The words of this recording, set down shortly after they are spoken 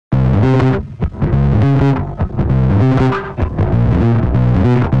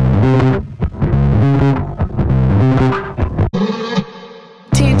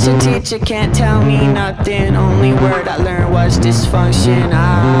Teacher, teacher, can't tell me nothing. Only word I learned was dysfunction.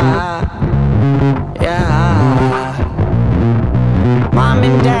 Yeah. Mom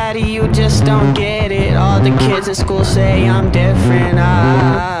and daddy, you just don't get it. All the kids at school say I'm different.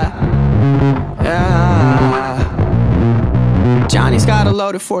 Yeah. Johnny's got a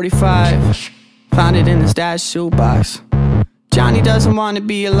loaded 45. Found it in his dad's shoebox. Johnny doesn't want to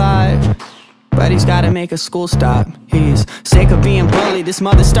be alive, but he's gotta make a school stop. He's sick of being bullied. His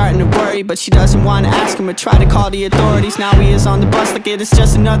mother's starting to worry, but she doesn't want to ask him or try to call the authorities. Now he is on the bus like it is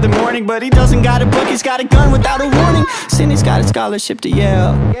just another morning, but he doesn't got a book, he's got a gun without a warning. Cindy's got a scholarship to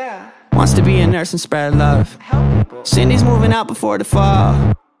Yale, wants to be a nurse and spread love. Cindy's moving out before the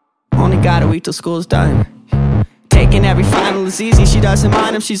fall, only got a week till school's done. Taking every final is easy, she doesn't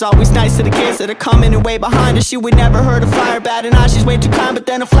mind him. She's always nice to the kids that are coming and way behind her. She would never hurt a fire, bat an eye, she's way too kind. But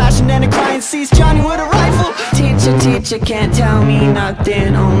then a flash and then a cry and sees Johnny with a rifle. Teacher, teacher, can't tell me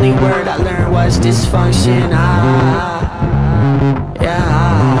nothing. Only word I learned was dysfunction. Yeah.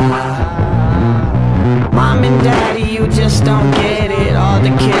 Mom and daddy, you just don't get it. All the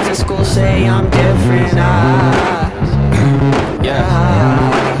kids at school say I'm different. Yeah.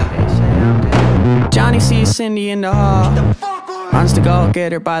 Johnny sees Cindy in the hall, runs to go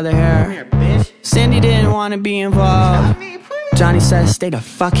get her by the hair. Cindy didn't want to be involved. Johnny says, stay the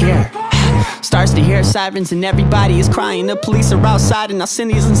fuck here. Starts to hear sirens and everybody is crying. The police are outside and now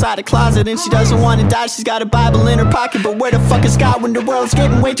Cindy's inside a closet. And she doesn't want to die, she's got a Bible in her pocket. But where the fuck is God when the world's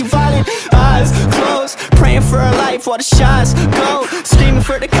getting way too violent? Eyes closed, praying for her life while the shots go. Screaming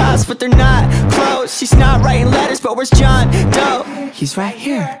for the cops but they're not close. She's not writing letters, but where's John Doe? He's right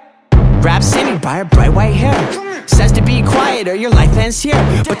here. Grabs Cindy by her bright white hair, says to be quiet or your life ends here.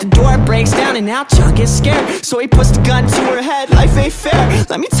 But the door breaks down and now John gets scared, so he puts the gun to her head. Life ain't fair,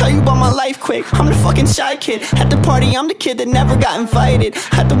 let me tell you about my life quick. I'm the fucking shy kid, at the party I'm the kid that never got invited.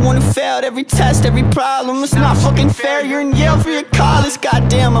 I'm the one who failed every test, every problem. It's not fucking fair, you're in Yale for your college.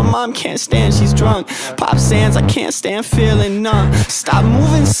 Goddamn, my mom can't stand, she's drunk. Pop sands, I can't stand feeling numb. Stop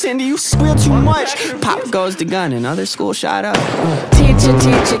moving, Cindy, you squeal too much. Pop goes the gun, another school shot up. Teacher,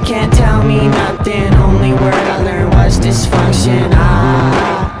 teacher, can't tell me nothing. Only word I learned was dysfunction.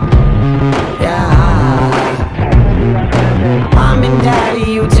 Yeah. Mom and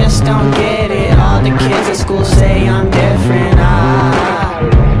daddy, you just don't get it. All the kids at school say I'm different.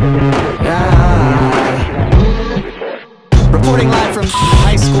 Yeah. Reporting live from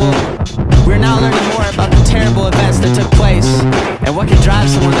high school, we're now learning more about the terrible events that took place, and what can drive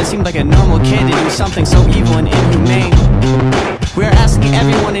someone that seemed like a normal kid to do something so evil and inhumane. We're asking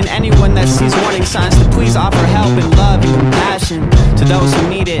everyone and anyone that sees warning signs to please offer help and love and compassion to those who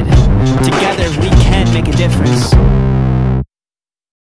need it. Together we can make a difference.